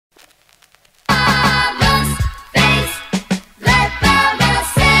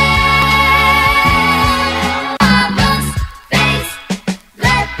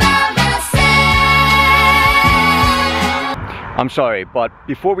sorry, but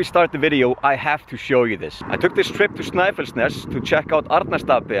before we start the video, I have to show you this. I took this trip to Snaefellsnes to check out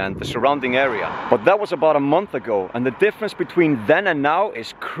Arnarstapi and the surrounding area. But that was about a month ago, and the difference between then and now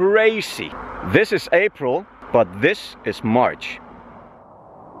is crazy. This is April, but this is March.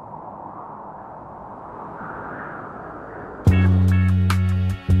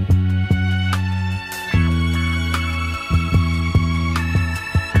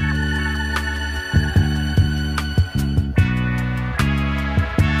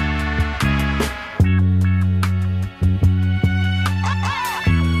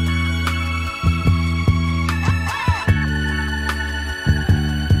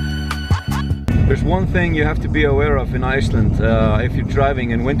 There's one thing you have to be aware of in Iceland if you're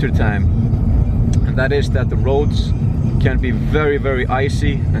driving in wintertime, and that is that the roads can be very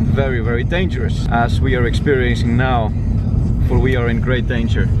icy and very dangerous, as we are experiencing now, for we are in great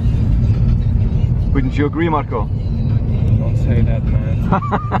danger. Wouldn't you agree, Marco? Don't say that,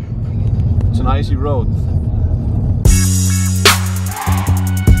 man. It's an icy road.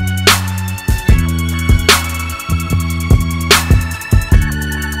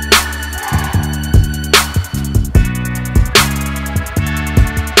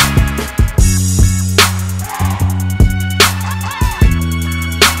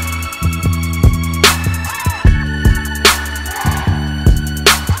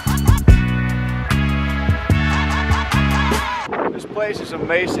 This place is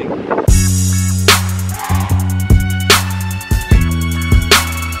amazing.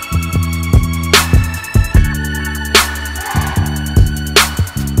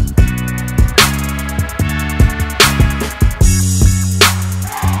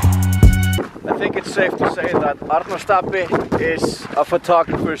 I think it's safe to say that Arnarstapi is a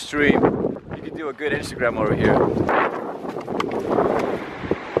photographer's dream. You can do a good Instagram over here.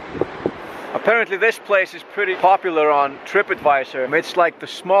 Apparently this place is pretty popular on TripAdvisor. It's like the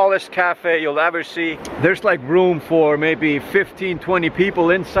smallest cafe you'll ever see. There's like room for maybe 15-20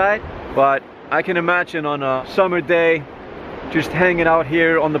 people inside, but I can imagine on a summer day just hanging out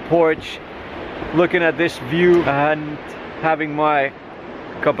here on the porch, looking at this view and having my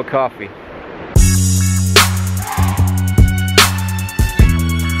cup of coffee.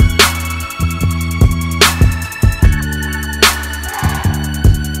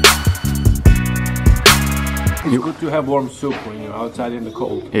 It's good to have warm soup when you're outside in the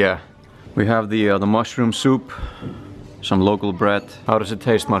cold. Yeah, we have the mushroom soup, some local bread. How does it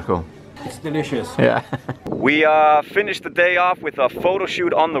taste, Marco? It's delicious. Yeah. We finished the day off with a photo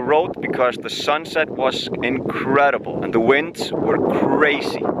shoot on the road because the sunset was incredible and the winds were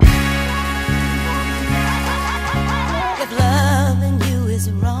crazy. If loving you is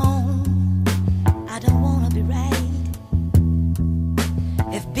wrong, I don't wanna be right.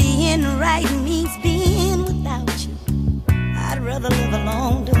 If being right means being without you, I'd rather live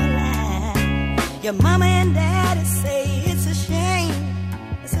alone to a lie. Your mama and dad